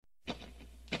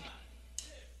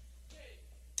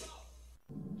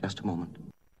Just a moment.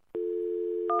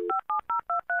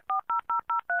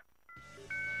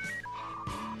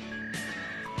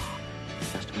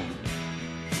 Just a moment.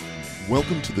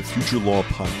 Welcome to the Future Law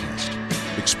Podcast,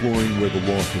 exploring where the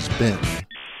law has been.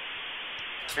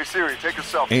 Hey Siri, take a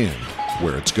selfie. And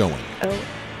where it's going. Oh,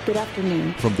 good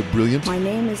afternoon. From the brilliant My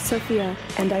name is Sophia,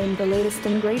 and I am the latest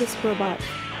and greatest robot.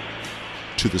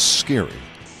 to the scary.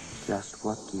 Just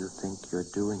what do you think you're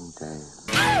doing,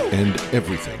 Dave? And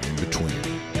everything in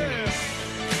between.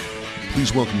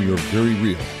 Please welcome your very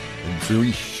real and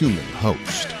very human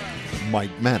host,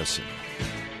 Mike Madison.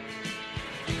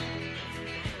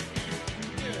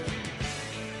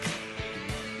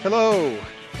 Hello,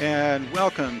 and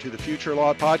welcome to the Future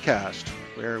Law Podcast,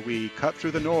 where we cut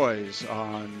through the noise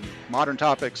on modern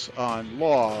topics on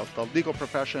law, the legal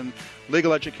profession,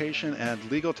 legal education, and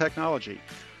legal technology.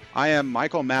 I am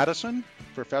Michael Madison,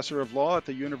 professor of law at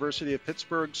the University of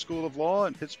Pittsburgh School of Law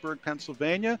in Pittsburgh,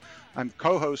 Pennsylvania. I'm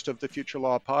co-host of the Future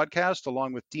Law Podcast,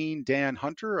 along with Dean Dan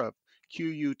Hunter of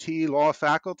QUT Law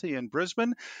Faculty in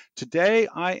Brisbane. Today,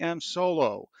 I am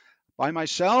solo, by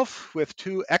myself with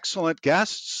two excellent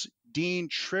guests, Dean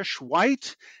Trish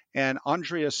White and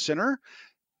Andrea Sinner.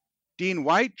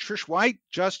 Trish White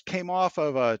just came off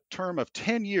of a term of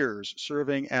 10 years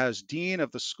serving as Dean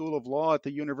of the School of Law at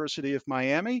the University of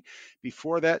Miami.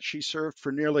 Before that, she served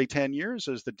for nearly 10 years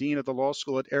as the Dean of the Law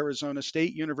School at Arizona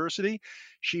State University.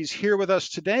 She's here with us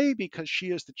today because she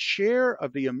is the chair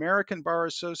of the American Bar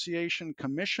Association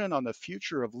Commission on the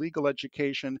Future of Legal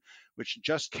Education, which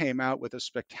just came out with a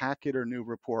spectacular new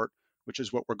report, which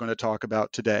is what we're going to talk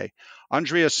about today.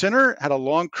 Andrea Sinner had a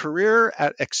long career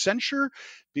at Accenture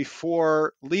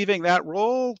before leaving that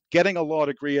role, getting a law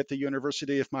degree at the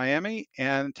University of Miami,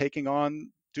 and taking on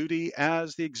duty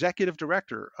as the executive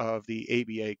director of the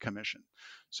ABA Commission.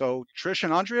 So Trish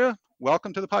and Andrea,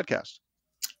 welcome to the podcast.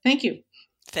 Thank you.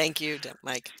 Thank you,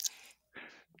 Mike.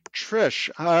 Trish,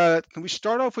 can we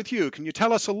start off with you? Can you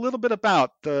tell us a little bit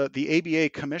about the ABA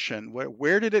Commission?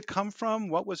 Where did it come from?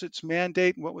 What was its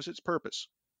mandate? And what was its purpose?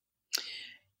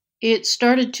 It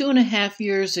started 2.5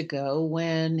 years ago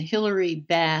when Hillary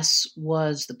Bass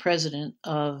was the president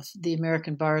of the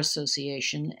American Bar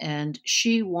Association, and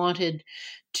she wanted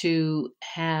to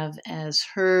have as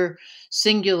her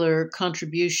singular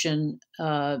contribution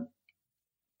and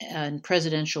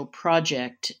presidential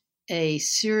project a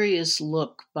serious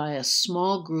look by a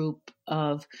small group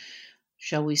of,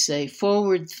 shall we say,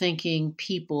 forward-thinking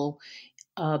people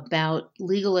about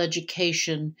legal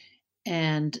education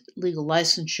and legal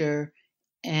licensure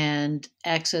and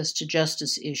access to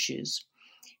justice issues.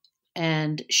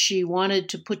 And she wanted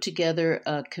to put together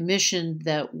a commission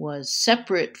that was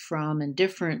separate from and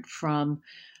different from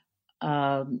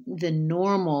the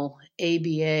normal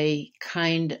ABA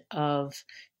kind of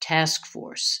task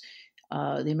force.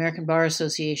 The American Bar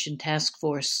Association task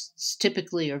forces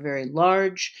typically are very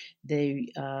large. They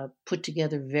put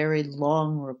together very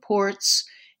long reports,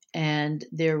 and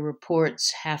their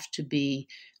reports have to be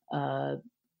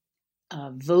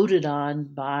voted on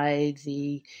by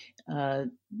the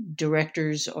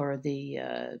directors or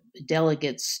the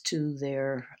delegates to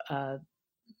their.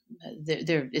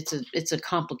 It's a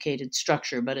complicated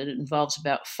structure, but it involves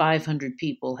about 500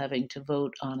 people having to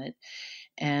vote on it,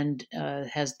 and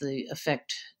has the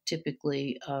effect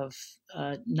typically of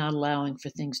not allowing for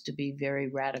things to be very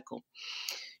radical.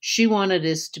 She wanted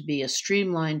this to be a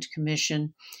streamlined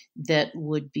commission that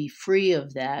would be free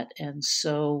of that, and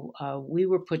so we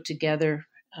were put together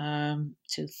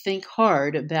to think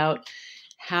hard about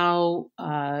how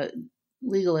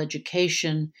legal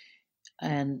education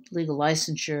and legal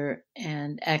licensure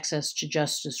and access to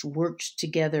justice worked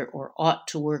together or ought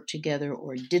to work together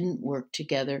or didn't work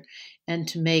together, and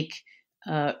to make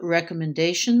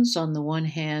recommendations on the one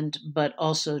hand, but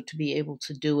also to be able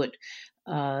to do it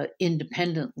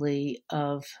independently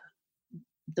of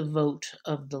the vote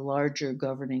of the larger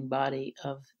governing body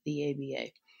of the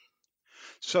ABA.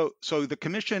 So the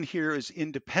commission here is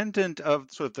independent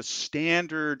of sort of the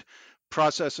standard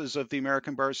processes of the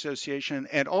American Bar Association,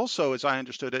 and also, as I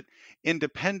understood it,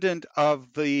 independent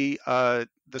of the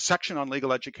section on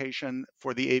legal education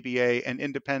for the ABA, and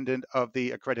independent of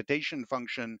the accreditation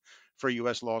function for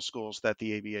U.S. law schools that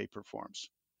the ABA performs.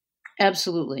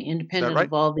 Absolutely, independent right?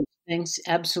 of all these things.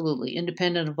 Absolutely,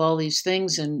 independent of all these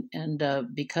things, and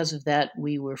because of that,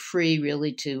 we were free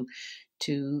really to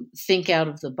think out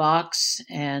of the box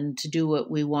and to do what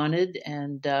we wanted,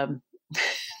 and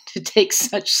to take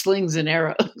such slings and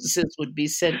arrows as would be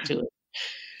sent to it.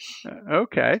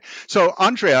 Okay. So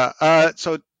Andrea,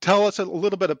 so tell us a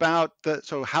little bit about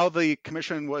how the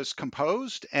commission was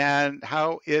composed and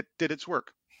how it did its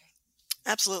work.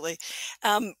 Absolutely.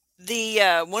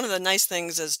 One of the nice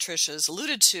things, as Trish has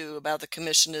alluded to about the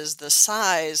commission, is the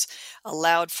size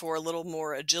allowed for a little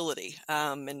more agility,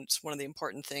 and it's one of the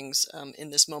important things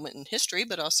in this moment in history,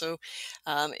 but also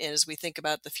as we think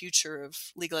about the future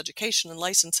of legal education and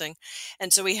licensing.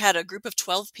 And so we had a group of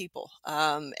 12 people,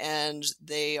 and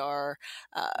they are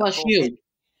Plus both you.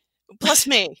 plus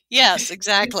me. Yes,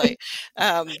 exactly.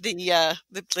 The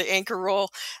anchor role.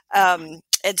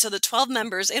 And so the 12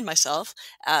 members and myself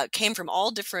came from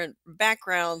all different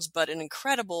backgrounds, but an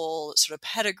incredible sort of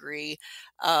pedigree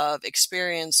of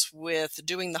experience with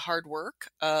doing the hard work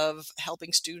of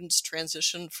helping students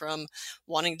transition from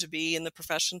wanting to be in the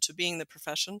profession to being the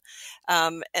profession.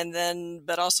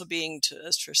 But also being,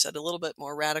 as Trish said, a little bit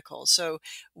more radical. So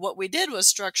what we did was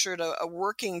structured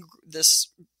this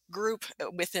group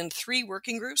within 3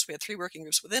 working groups. We had 3 working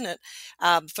groups within it,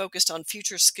 focused on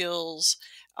future skills,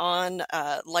 on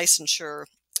licensure,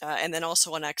 and then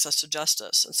also on access to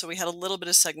justice. And so we had a little bit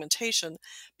of segmentation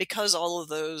because all of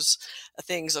those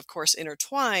things, of course,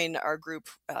 intertwine. Our group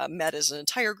met as an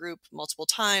entire group multiple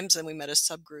times, and we met as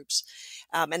subgroups,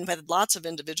 and we had lots of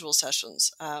individual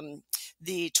sessions.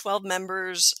 The 12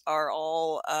 members are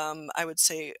all, I would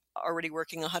say, already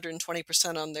working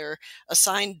 120% on their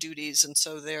assigned duties, and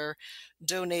so their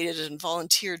donated and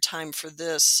volunteered time for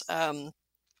this.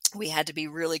 We had to be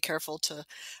really careful to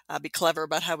be clever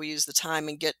about how we use the time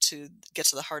and get to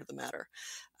the heart of the matter.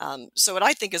 So what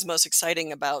I think is most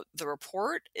exciting about the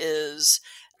report is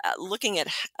looking at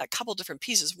a couple different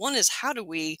pieces. One is, how do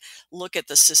we look at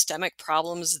the systemic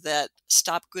problems that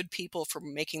stop good people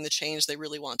from making the change they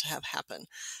really want to have happen?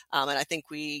 And I think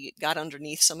we got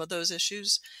underneath some of those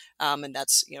issues, and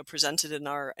that's presented in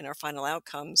our final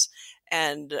outcomes.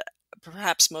 And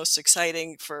perhaps most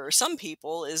exciting for some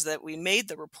people is that we made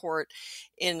the report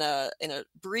in a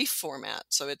brief format.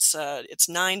 So it's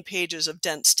 9 pages of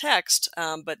dense text,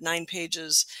 but 9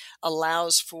 pages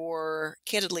allows for,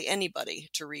 candidly, anybody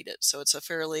to read it. So it's a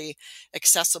fairly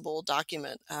accessible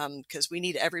document, because we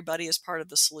need everybody as part of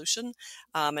the solution,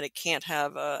 and it can't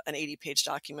have an 80-page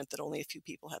document that only a few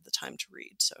people have the time to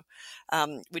read. So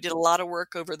we did a lot of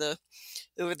work over the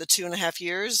 2.5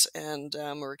 years, and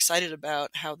we're excited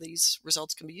about how these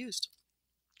results can be used.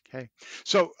 Okay.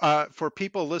 So for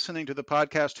people listening to the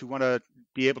podcast who want to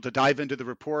be able to dive into the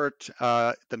report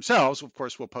themselves, of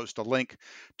course, we'll post a link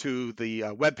to the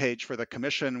webpage for the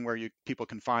commission where people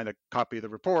can find a copy of the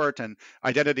report and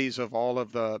identities of all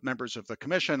of the members of the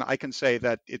commission. I can say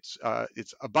that it's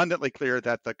abundantly clear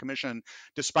that the commission,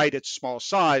 despite its small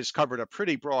size, covered a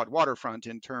pretty broad waterfront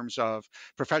in terms of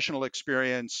professional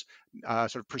experience,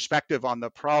 sort of perspective on the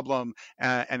problem,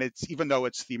 and it's, even though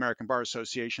it's the American Bar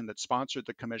Association that sponsored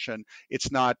the commission,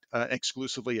 it's not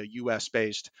exclusively a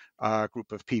U.S.-based group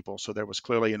of people. So there was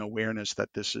clearly an awareness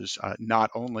that this is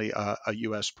not only a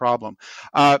U.S. problem.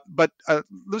 But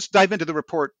let's dive into the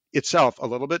report itself a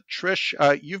little bit. Trish,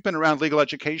 you've been around legal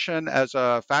education as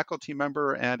a faculty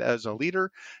member and as a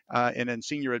leader and in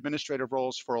senior administrative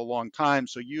roles for a long time.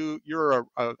 So you're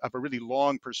of a really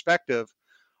long perspective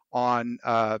on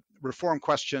reform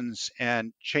questions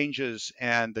and changes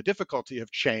and the difficulty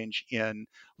of change in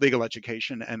legal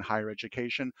education and higher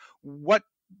education. What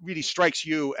really strikes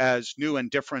you as new and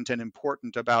different and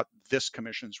important about this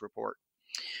commission's report?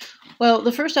 Well,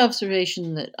 the first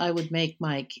observation that I would make,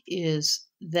 Mike, is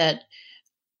that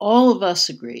all of us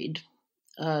agreed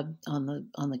on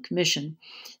the commission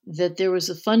that there was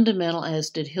a fundamental,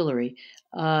 as did Hillary,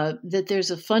 that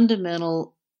there's a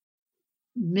fundamental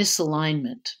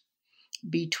misalignment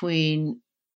between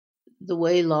the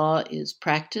way law is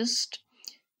practiced,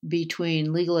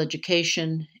 between legal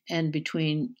education, and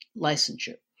between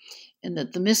licensure. And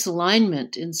that the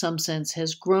misalignment, in some sense,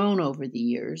 has grown over the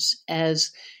years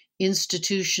as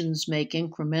institutions make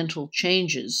incremental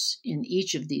changes in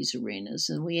each of these arenas.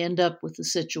 And we end up with a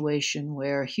situation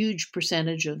where a huge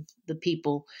percentage of the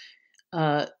people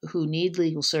who need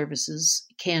legal services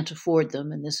can't afford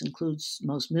them, and this includes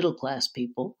most middle-class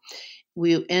people.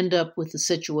 We end up with a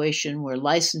situation where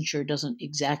licensure doesn't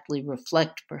exactly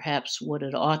reflect perhaps what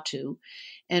it ought to.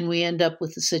 And we end up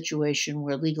with a situation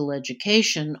where legal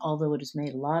education, although it has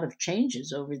made a lot of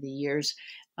changes over the years,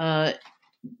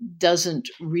 doesn't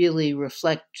really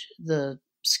reflect the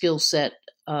skill set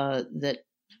that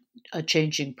a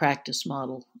changing practice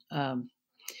model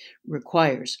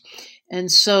requires.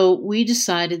 And so we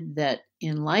decided that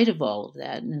in light of all of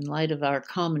that, and in light of our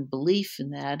common belief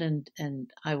in that, and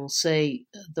I will say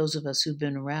those of us who've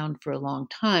been around for a long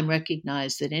time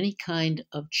recognize that any kind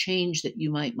of change that you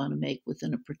might want to make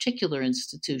within a particular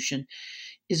institution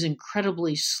is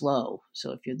incredibly slow.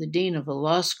 So if you're the dean of a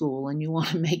law school and you want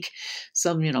to make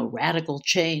some, radical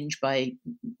change by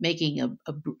making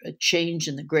a change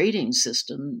in the grading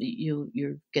system,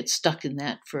 you get stuck in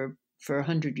that for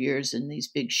 100 years, and these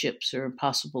big ships are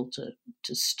impossible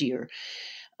to steer.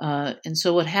 And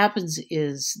so what happens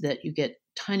is that you get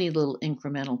tiny little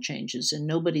incremental changes, and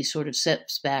nobody sort of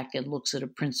steps back and looks at a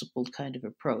principled kind of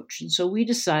approach. And so we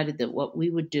decided that what we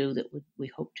would do that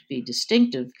we hope to be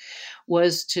distinctive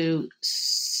was to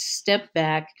step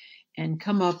back and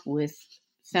come up with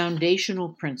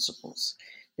foundational principles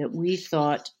that we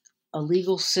thought a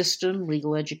legal system,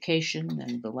 legal education,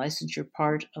 and the licensure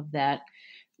part of that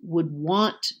would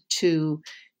want to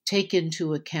take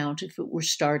into account if it were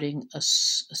starting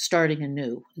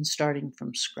anew and starting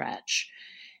from scratch.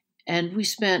 And we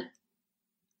spent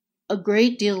a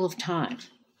great deal of time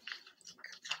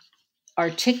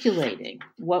articulating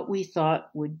what we thought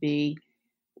would be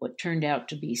what turned out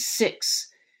to be 6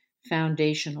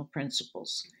 foundational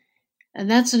principles. And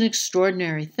that's an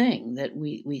extraordinary thing that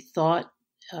we thought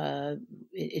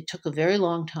it took a very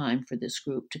long time for this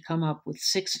group to come up with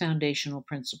 6 foundational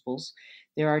principles.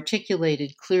 They're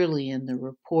articulated clearly in the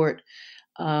report,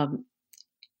 and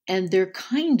they're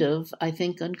kind of, I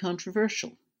think,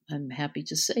 uncontroversial. I'm happy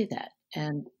to say that.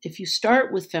 And if you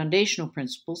start with foundational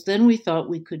principles, then we thought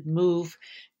we could move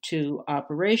to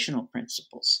operational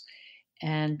principles.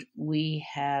 And we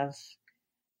have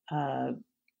 8,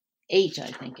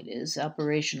 I think it is,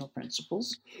 operational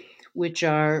principles, which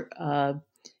are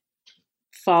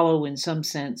follow in some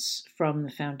sense from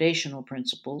the foundational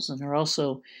principles and are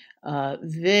also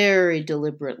very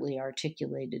deliberately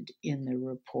articulated in the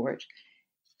report.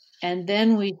 And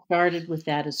then we started with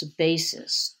that as a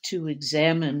basis to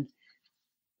examine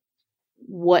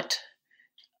what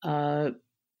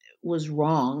was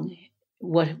wrong,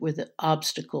 what were the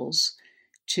obstacles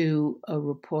to a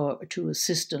report, to a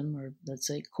system, or let's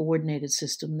say coordinated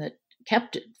system that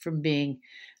kept it from being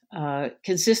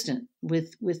consistent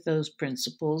with those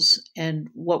principles, and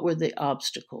what were the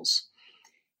obstacles.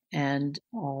 And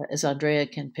as Andrea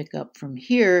can pick up from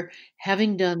here,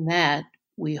 having done that,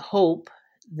 we hope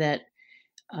that,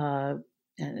 and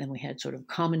we had sort of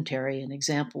commentary and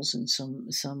examples and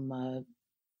some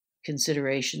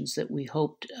considerations that we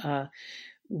hoped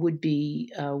would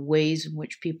be ways in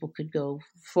which people could go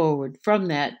forward from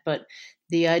that. But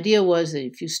the idea was that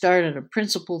if you start on a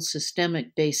principled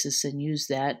systemic basis and use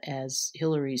that, as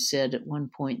Hillary said at one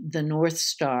point, the North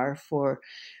Star for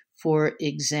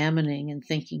examining and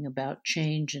thinking about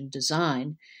change and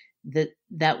design,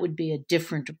 that would be a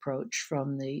different approach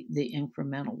from the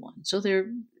incremental one. So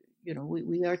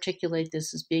we articulate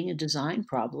this as being a design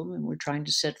problem, and we're trying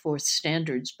to set forth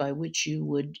standards by which you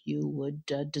would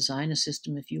design a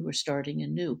system if you were starting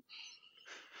anew.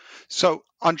 So,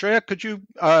 Andrea, could you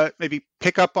maybe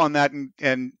pick up on that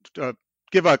and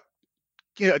give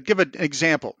an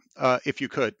example, if you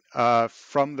could,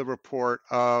 from the report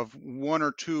of one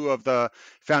or two of the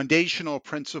foundational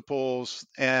principles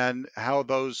and how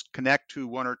those connect to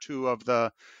one or two of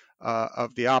the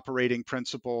operating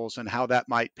principles, and how that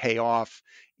might pay off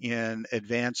in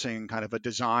advancing kind of a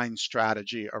design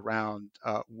strategy around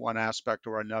one aspect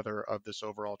or another of this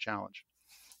overall challenge?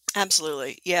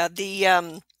 Absolutely. Yeah.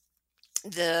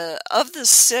 Of the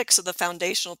 6 of the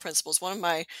foundational principles, one of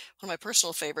my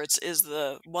personal favorites is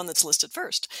the one that's listed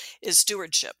first, is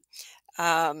stewardship.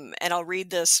 And I'll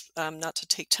read this, not to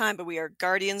take time, but we are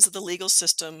guardians of the legal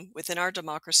system within our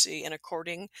democracy, and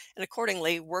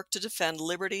accordingly work to defend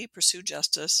liberty, pursue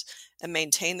justice, and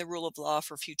maintain the rule of law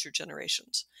for future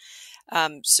generations.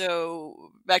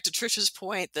 So back to Tricia's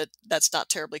point that's not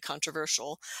terribly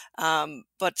controversial,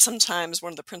 but sometimes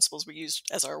one of the principles we use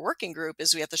as our working group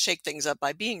is we have to shake things up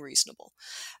by being reasonable.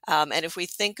 And if we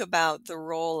think about the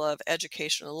role of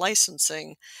education and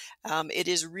licensing, it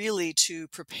is really to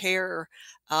prepare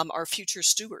our future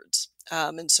stewards.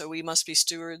 And so we must be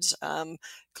stewards,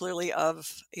 clearly,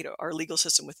 of our legal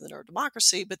system within our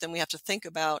democracy, but then we have to think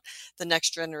about the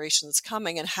next generation that's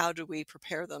coming, and how do we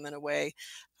prepare them in a way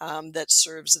that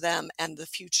serves them and the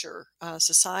future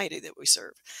society that we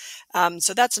serve.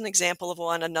 So that's an example of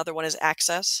one. Another one is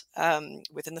access.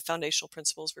 Within the foundational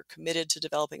principles, we're committed to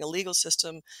developing a legal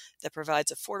system that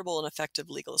provides affordable and effective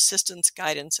legal assistance,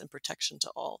 guidance, and protection to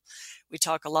all. We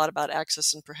talk a lot about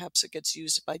access, and perhaps it gets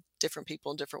used by different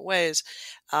people in different ways,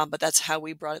 but that's how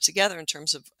we brought it together in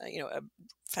terms of a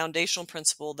foundational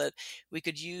principle that we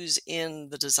could use in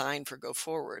the design for Go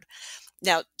Forward.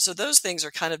 Now, so those things are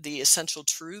kind of the essential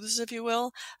truths, if you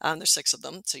will. There's 6 of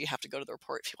them, so you have to go to the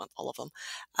report if you want all of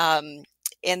them.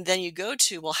 And then you go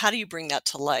to, well, how do you bring that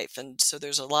to life? And so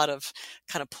there's a lot of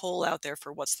kind of pull out there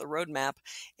for what's the roadmap.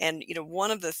 And,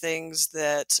 one of the things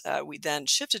that we then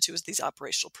shifted to is these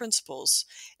operational principles.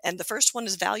 And the first one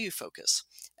is value focus.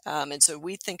 And so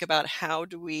we think about how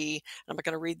do we, I'm not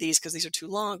going to read these because these are too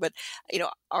long, but,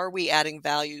 are we adding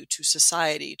value to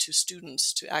society, to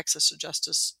students, to access to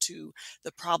justice, to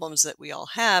the problems that we all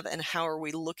have? And how are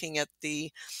we looking at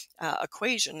the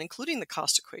equation, including the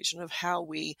cost equation of how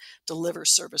we deliver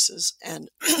services and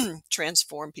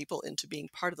transform people into being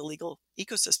part of the legal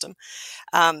ecosystem?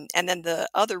 And then the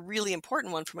other really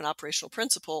important one from an operational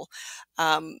principle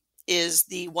is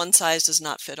the one size does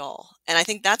not fit all. And I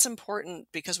think that's important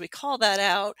because we call that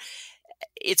out.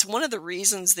 It's one of the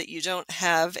reasons that you don't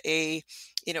have a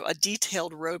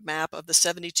detailed roadmap of the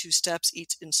 72 steps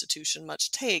each institution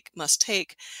must take,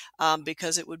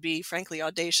 because it would be frankly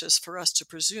audacious for us to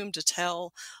presume to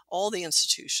tell all the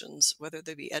institutions, whether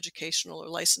they be educational or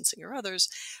licensing or others,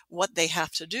 what they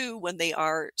have to do when they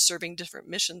are serving different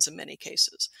missions in many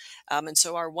cases. And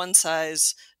so our one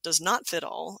size does not fit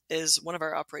all is one of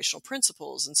our operational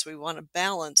principles. And so we want to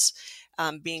balance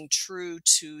being true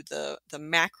to the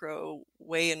macro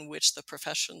way in which the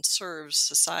profession serves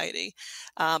society,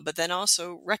 but then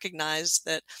also recognize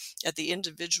that at the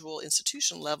individual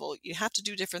institution level, you have to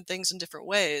do different things in different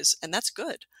ways, and that's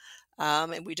good.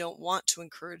 And we don't want to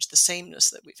encourage the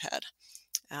sameness that we've had.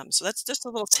 So that's just a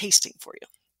little tasting for you.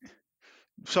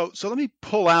 So let me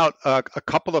pull out a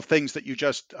couple of things that you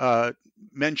just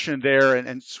mentioned there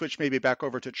and switch maybe back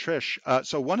over to Trish.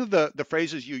 So one of the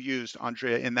phrases you used,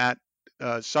 Andrea, in that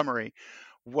summary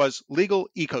was legal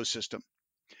ecosystem.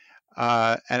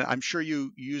 And I'm sure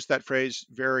you used that phrase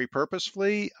very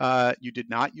purposefully. You did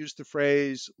not use the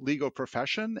phrase legal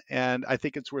profession. And I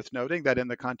think it's worth noting that in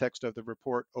the context of the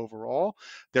report overall,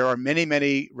 there are many,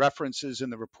 many references in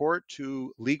the report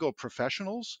to legal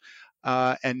professionals.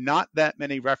 And not that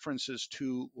many references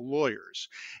to lawyers.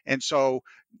 And so,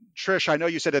 Trish, I know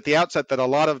you said at the outset that a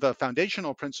lot of the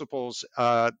foundational principles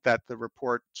that the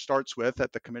report starts with,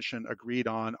 that the Commission agreed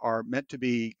on, are meant to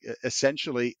be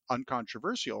essentially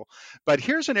uncontroversial. But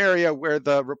here's an area where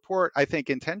the report, I think,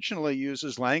 intentionally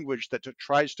uses language that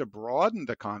tries to broaden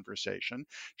the conversation,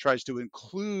 tries to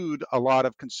include a lot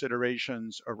of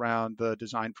considerations around the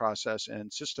design process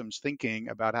and systems thinking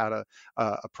about how to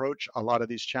approach a lot of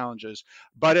these challenges,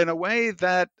 but in a way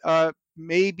that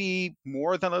may be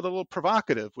more than a little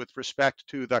provocative with respect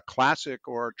to the classic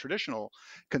or traditional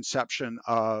conception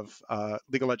of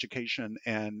legal education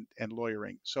and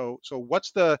lawyering. So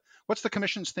what's the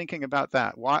Commission's thinking about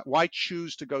that? Why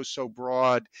choose to go so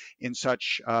broad in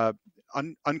such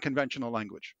unconventional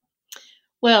language?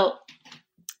 Well,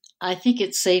 I think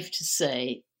it's safe to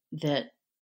say that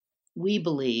we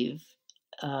believe,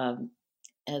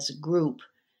 as a group,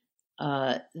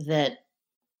 that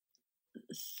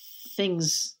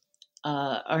things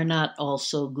are not all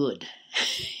so good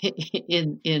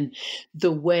in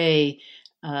the way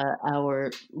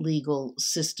our legal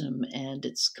system and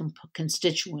its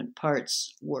constituent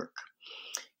parts work.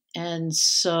 And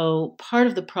so part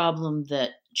of the problem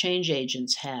that change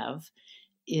agents have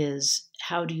is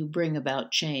how do you bring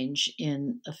about change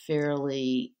in a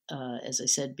fairly, as I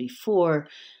said before,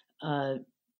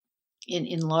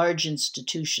 in large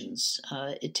institutions,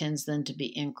 it tends then to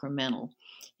be incremental.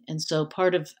 And so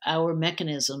part of our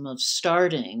mechanism of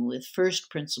starting with first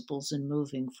principles and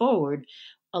moving forward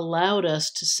allowed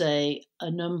us to say a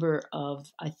number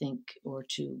of, I think, or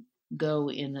to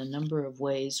go in a number of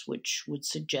ways which would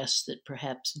suggest that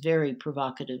perhaps very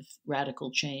provocative radical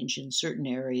change in certain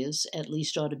areas at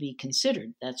least ought to be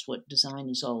considered. That's what design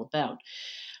is all about.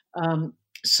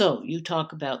 So you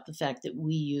talk about the fact that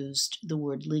we used the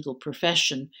word legal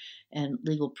profession and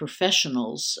legal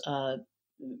professionals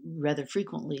rather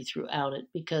frequently throughout it,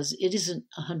 because it isn't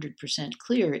 100%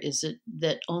 clear, is it,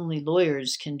 that only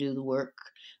lawyers can do the work,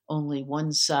 only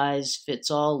one size fits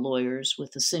all lawyers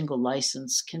with a single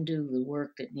license can do the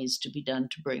work that needs to be done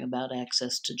to bring about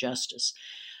access to justice,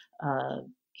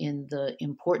 in the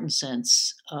important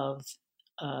sense of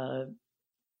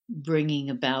bringing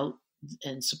about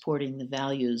and supporting the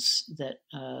values that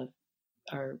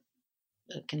are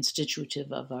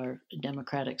constitutive of our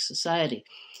democratic society.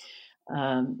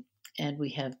 And we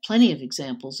have plenty of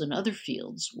examples in other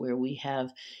fields where we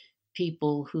have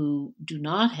people who do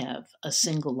not have a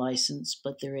single license,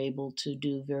 but they're able to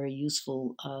do very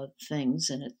useful things,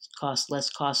 and it costs less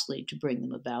costly to bring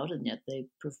them about, and yet they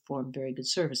perform very good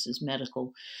services.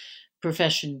 Medical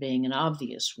profession being an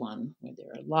obvious one, where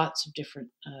there are lots of different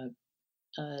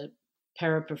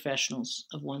paraprofessionals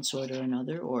of one sort or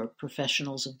another, or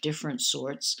professionals of different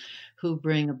sorts who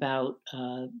bring about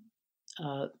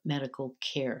medical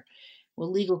care.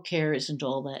 Well, legal care isn't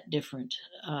all that different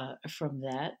from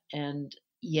that, and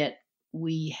yet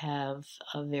we have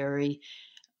a very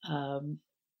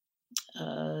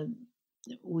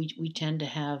we tend to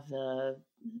have a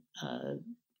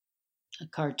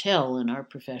cartel in our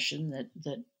profession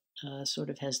that sort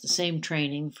of has the same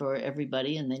training for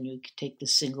everybody, and then you take the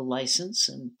single license,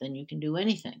 and then you can do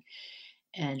anything.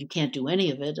 And you can't do any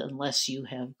of it unless you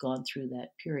have gone through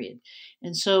that period.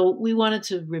 And so we wanted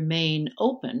to remain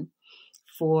open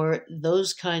for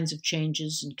those kinds of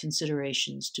changes and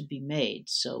considerations to be made.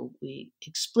 So we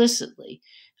explicitly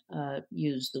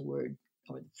use the word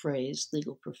or the phrase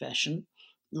legal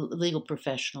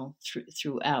professional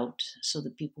throughout, so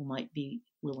that people might be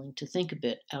willing to think a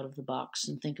bit out of the box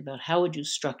and think about how would you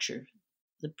structure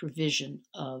the provision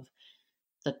of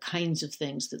the kinds of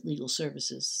things that legal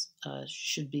services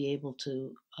should be able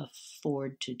to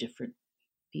afford to different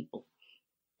people.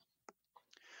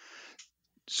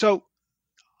 So,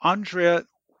 Andrea,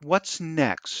 what's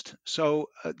next? So,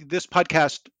 this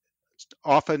podcast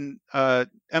often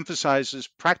emphasizes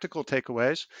practical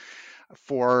takeaways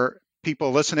for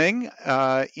people listening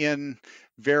in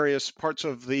various parts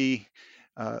of the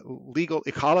legal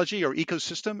ecology or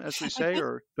ecosystem, as we say,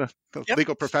 or the Yep.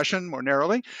 legal profession more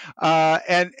narrowly,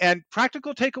 and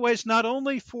practical takeaways not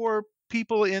only for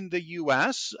people in the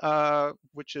U.S.,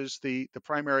 which is the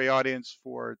primary audience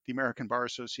for the American Bar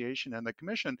Association and the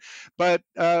Commission, but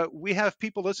we have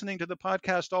people listening to the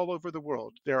podcast all over the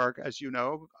world. There are, as you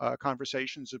know,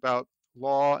 conversations about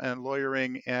law and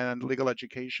lawyering and legal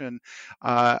education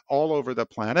all over the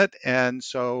planet. And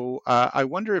so I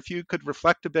wonder if you could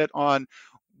reflect a bit on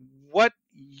what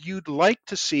you'd like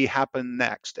to see happen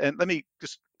next. And let me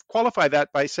just qualify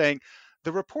that by saying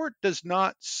the report does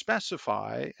not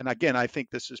specify, and again, I think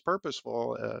this is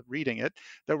purposeful reading it,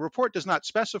 the report does not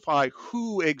specify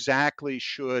who exactly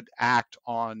should act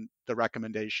on the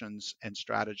recommendations and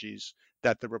strategies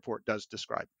that the report does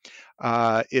describe.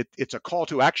 It's a call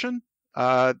to action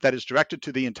that is directed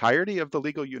to the entirety of the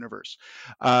legal universe,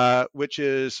 which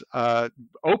is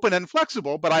open and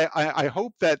flexible. But I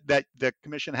hope that the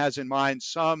Commission has in mind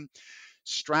some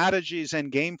strategies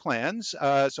and game plans.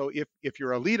 So if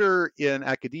you're a leader in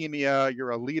academia,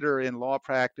 you're a leader in law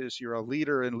practice, you're a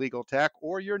leader in legal tech,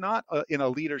 or you're not in a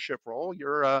leadership role,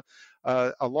 you're a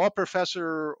law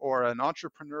professor or an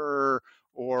entrepreneur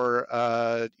or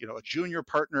a junior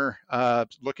partner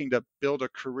looking to build a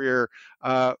career,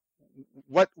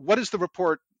 what does the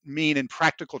report mean in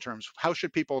practical terms? How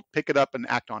should people pick it up and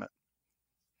act on it?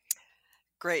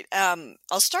 Great.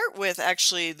 I'll start with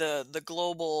actually the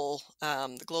global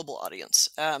audience,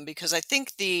 because I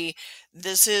think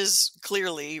this is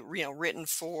clearly written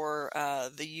for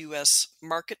the U.S.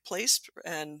 marketplace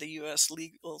and the U.S.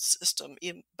 legal system.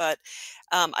 But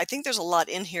I think there's a lot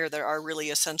in here that are really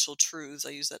essential truths. I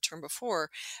used that term before.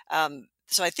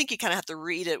 So I think you kind of have to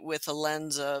read it with a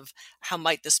lens of how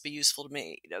might this be useful to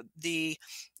me.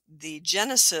 The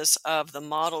genesis of the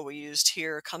model we used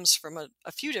here comes from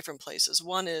a few different places.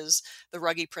 One is the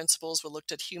Ruggie principles. We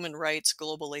looked at human rights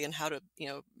globally and how to,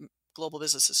 global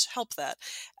businesses help that.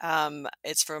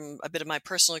 It's from a bit of my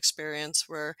personal experience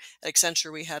where at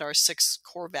Accenture, we had our 6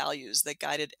 core values that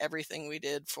guided everything we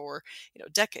did for,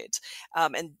 decades.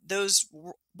 And those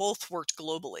both worked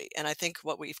globally. And I think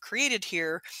what we've created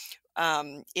here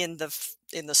in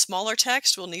the smaller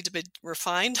text will need to be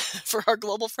refined for our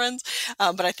global friends,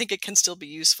 but I think it can still be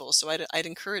useful. So I'd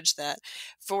encourage that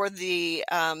for the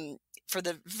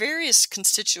various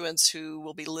constituents who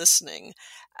will be listening.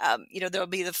 There'll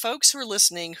be the folks who are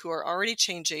listening who are already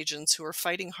change agents who are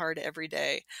fighting hard every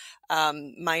day.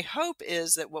 My hope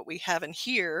is that what we have in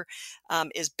here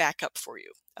is backup for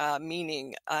you,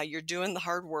 meaning you're doing the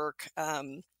hard work.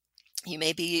 You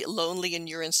may be lonely in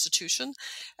your institution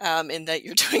in that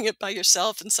you're doing it by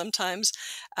yourself and sometimes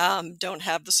don't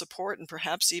have the support and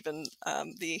perhaps even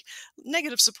the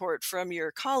negative support from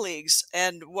your colleagues.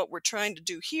 And what we're trying to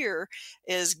do here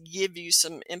is give you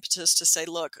some impetus to say,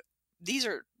 look, these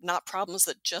are not problems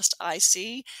that just I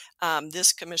see.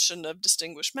 This commission of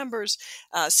distinguished members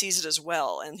sees it as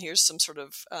well. And here's some sort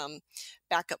of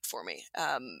backup for me.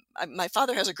 My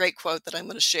father has a great quote that I'm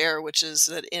going to share, which is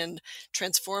that in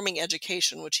transforming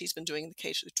education, which he's been doing in the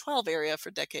K-12 area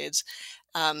for decades,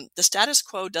 the status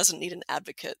quo doesn't need an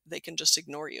advocate. They can just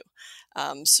ignore you.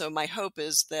 So my hope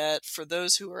is that for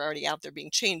those who are already out there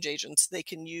being change agents, they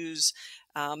can use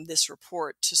this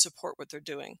report to support what they're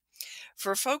doing.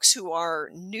 For folks who are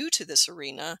new to this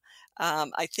arena,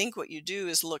 I think what you do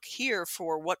is look here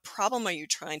for what problem are you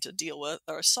trying to deal with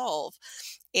or solve,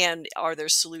 and are there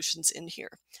solutions in here?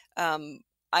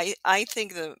 I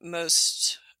think the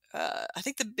most I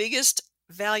think the biggest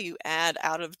value add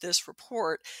out of this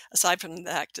report, aside from the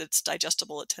fact it's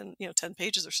digestible at 10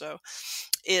 pages or so,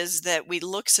 is that we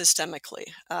look systemically.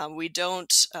 We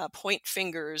don't point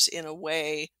fingers in a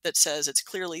way that says it's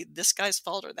clearly this guy's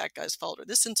fault or that guy's fault or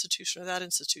this institution or that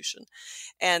institution.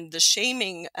 And the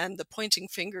shaming and the pointing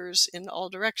fingers in all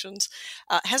directions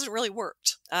hasn't really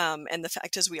worked. And the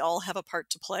fact is we all have a part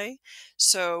to play.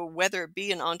 So whether it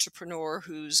be an entrepreneur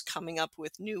who's coming up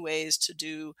with new ways to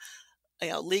do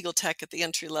legal tech at the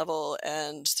entry level,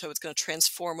 and so it's going to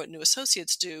transform what new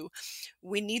associates do.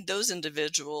 We need those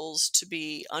individuals to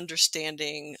be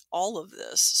understanding all of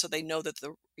this, so they know that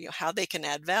how they can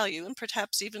add value, and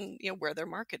perhaps even where their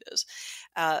market is.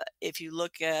 If you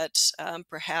look at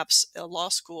perhaps a law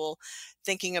school,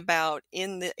 thinking about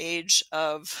in the age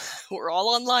of we're all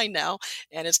online now,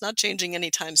 and it's not changing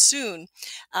anytime soon.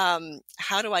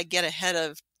 How do I get ahead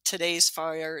of today's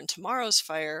fire and tomorrow's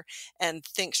fire and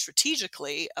think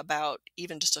strategically about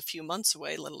even just a few months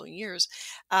away, let alone years?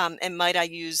 And might I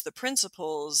use the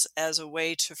principles as a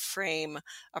way to frame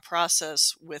a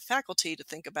process with faculty to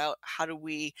think about how do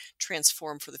we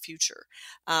transform for the future?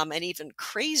 And even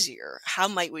crazier, how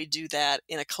might we do that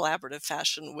in a collaborative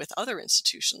fashion with other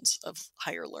institutions of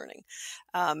higher learning?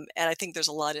 And I think there's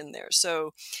a lot in there.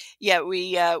 So yeah,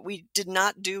 we did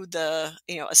not do the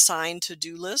assigned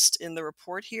to-do list in the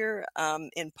report here,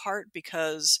 in part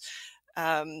because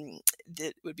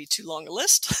it would be too long a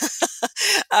list,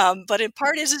 but in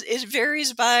part it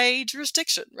varies by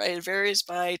jurisdiction, right? It varies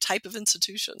by type of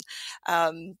institution.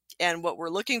 And what we're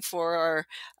looking for are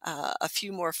a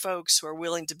few more folks who are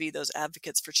willing to be those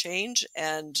advocates for change.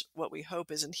 And what we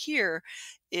hope is in here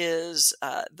is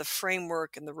the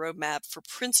framework and the roadmap for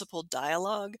principled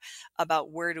dialogue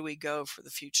about where do we go for the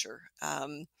future.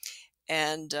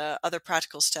 And other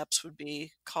practical steps would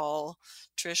be call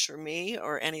Trish or me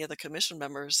or any of the commission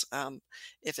members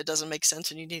if it doesn't make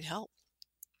sense and you need help.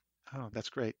 Oh, that's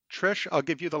great. Trish, I'll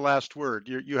give you the last word.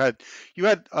 You had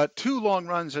 2 long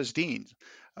runs as dean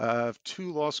of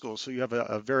 2 law schools, so you have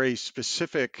a very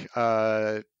specific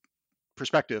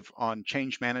perspective on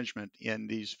change management in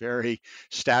these very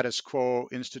status quo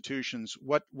institutions.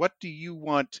 What do you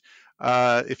want,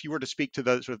 if you were to speak to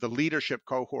the sort of the leadership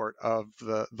cohort of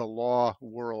the law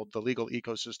world, the legal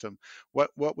ecosystem,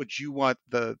 what would you want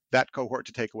that cohort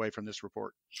to take away from this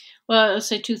report? Well, I'll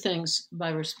say 2 things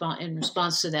in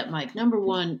response to that, Mike. Number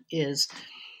one is,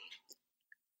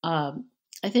 I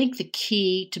think the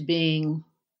key to being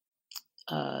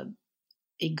a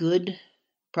good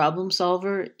problem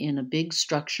solver in a big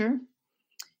structure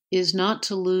is not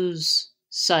to lose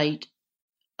sight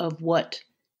of what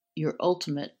your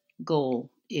ultimate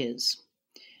goal is.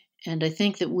 And I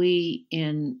think that we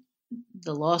in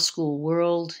the law school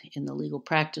world, in the legal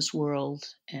practice world,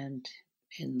 and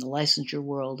in the licensure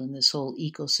world, and this whole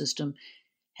ecosystem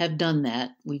have done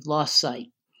that. We've lost sight.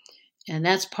 And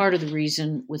that's part of the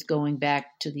reason with going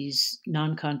back to these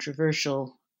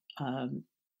non-controversial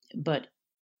but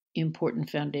important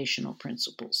foundational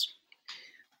principles.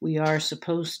 We are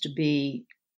supposed to be,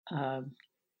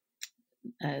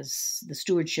 as the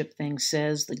stewardship thing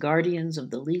says, the guardians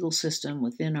of the legal system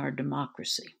within our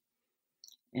democracy.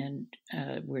 And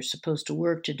we're supposed to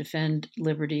work to defend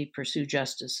liberty, pursue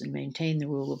justice, and maintain the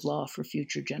rule of law for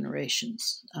future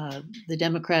generations. The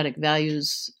democratic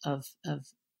values of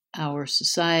our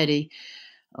society,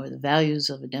 or the values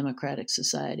of a democratic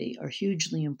society, are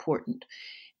hugely important.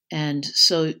 And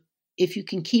so if you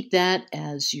can keep that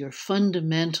as your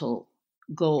fundamental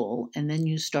goal, and then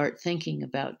you start thinking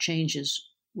about changes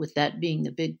with that being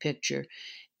the big picture,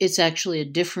 it's actually a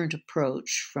different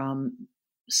approach from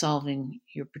solving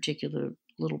your particular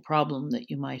little problem that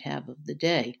you might have of the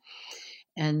day.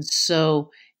 And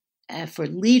so for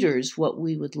leaders, what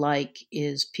we would like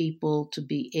is people to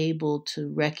be able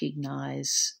to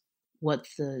recognize what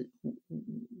the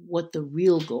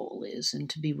real goal is, and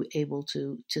to be able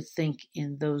to think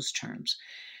in those terms.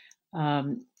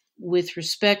 With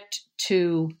respect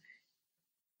to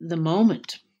the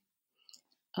moment,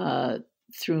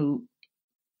 through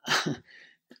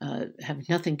having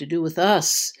nothing to do with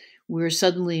us, we're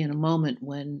suddenly in a moment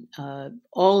when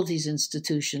all of these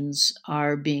institutions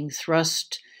are being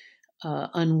thrust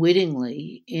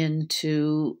unwittingly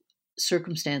into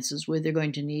circumstances where they're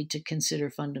going to need to consider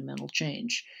fundamental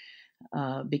change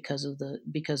because of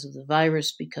the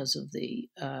virus, because of the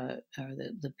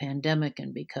pandemic,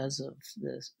 and because of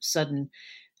the sudden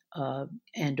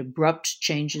and abrupt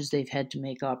changes they've had to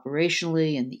make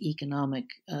operationally, and the economic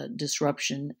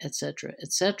disruption, et cetera,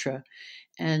 et cetera.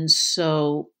 And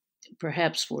so,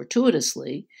 perhaps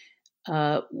fortuitously,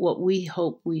 what we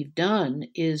hope we've done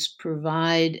is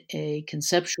provide a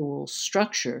conceptual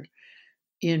structure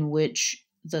in which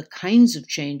the kinds of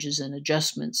changes and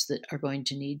adjustments that are going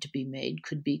to need to be made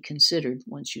could be considered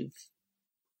once you've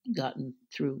gotten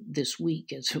through this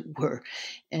week, as it were,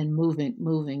 and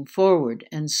moving forward.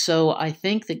 And so I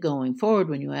think that going forward,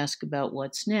 when you ask about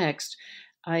what's next,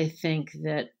 I think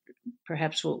that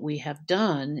perhaps what we have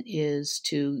done is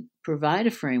to provide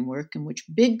a framework in which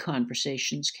big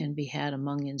conversations can be had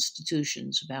among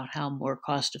institutions about how more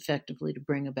cost effectively to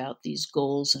bring about these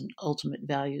goals and ultimate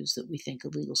values that we think a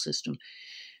legal system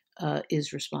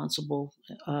is responsible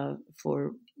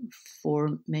for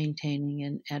maintaining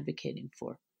and advocating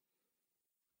for.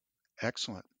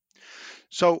 Excellent.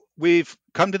 So we've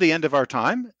come to the end of our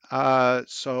time.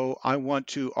 So I want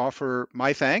to offer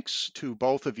my thanks to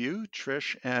both of you,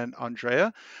 Trish and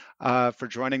Andrea, for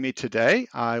joining me today.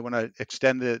 I want to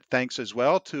extend the thanks as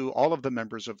well to all of the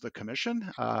members of the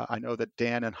Commission. I know that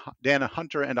Dan and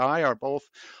Hunter and I are both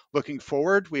looking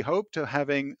forward, we hope, to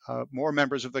having more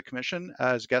members of the Commission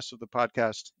as guests of the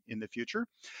podcast in the future.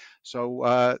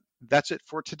 So that's it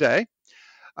for today.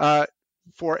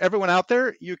 For everyone out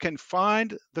there, you can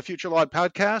find the Future Law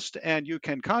podcast and you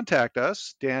can contact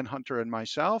us, Dan, Hunter, and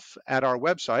myself, at our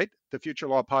website,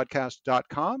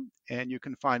 thefuturelawpodcast.com. And you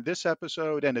can find this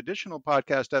episode and additional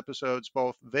podcast episodes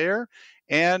both there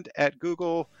and at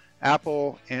Google,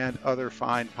 Apple, and other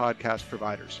fine podcast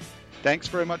providers. Thanks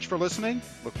very much for listening.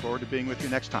 Look forward to being with you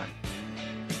next time.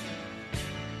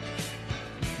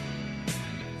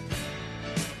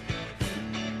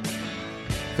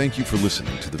 Thank you for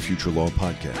listening to the Future Law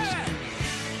Podcast.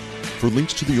 For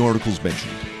links to the articles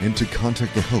mentioned and to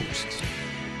contact the hosts,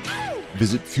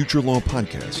 visit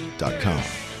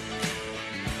futurelawpodcast.com.